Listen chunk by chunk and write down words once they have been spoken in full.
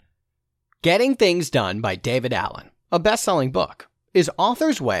Getting Things Done by David Allen, a best-selling book, is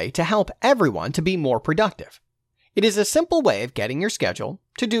author's way to help everyone to be more productive. It is a simple way of getting your schedule,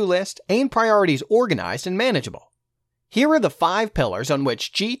 to-do list, and priorities organized and manageable. Here are the 5 pillars on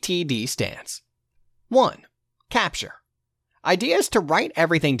which GTD stands. 1. Capture. Idea is to write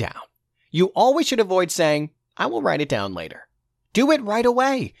everything down. You always should avoid saying, "I will write it down later." Do it right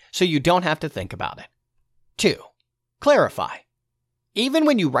away so you don't have to think about it. 2. Clarify. Even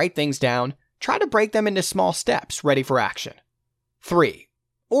when you write things down, try to break them into small steps ready for action. 3.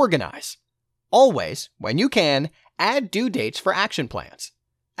 Organize. Always, when you can, add due dates for action plans.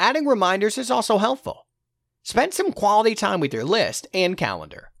 Adding reminders is also helpful. Spend some quality time with your list and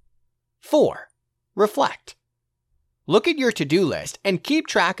calendar. 4. Reflect. Look at your to-do list and keep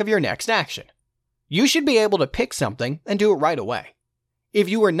track of your next action. You should be able to pick something and do it right away. If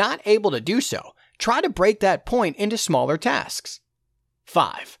you are not able to do so, try to break that point into smaller tasks.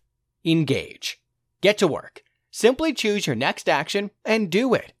 5. Engage. Get to work. Simply choose your next action and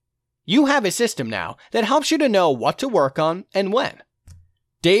do it. You have a system now that helps you to know what to work on and when.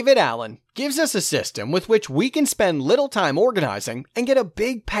 David Allen gives us a system with which we can spend little time organizing and get a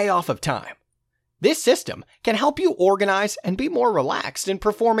big payoff of time. This system can help you organize and be more relaxed in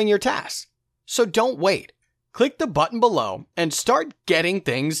performing your tasks. So don't wait. Click the button below and start getting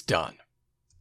things done.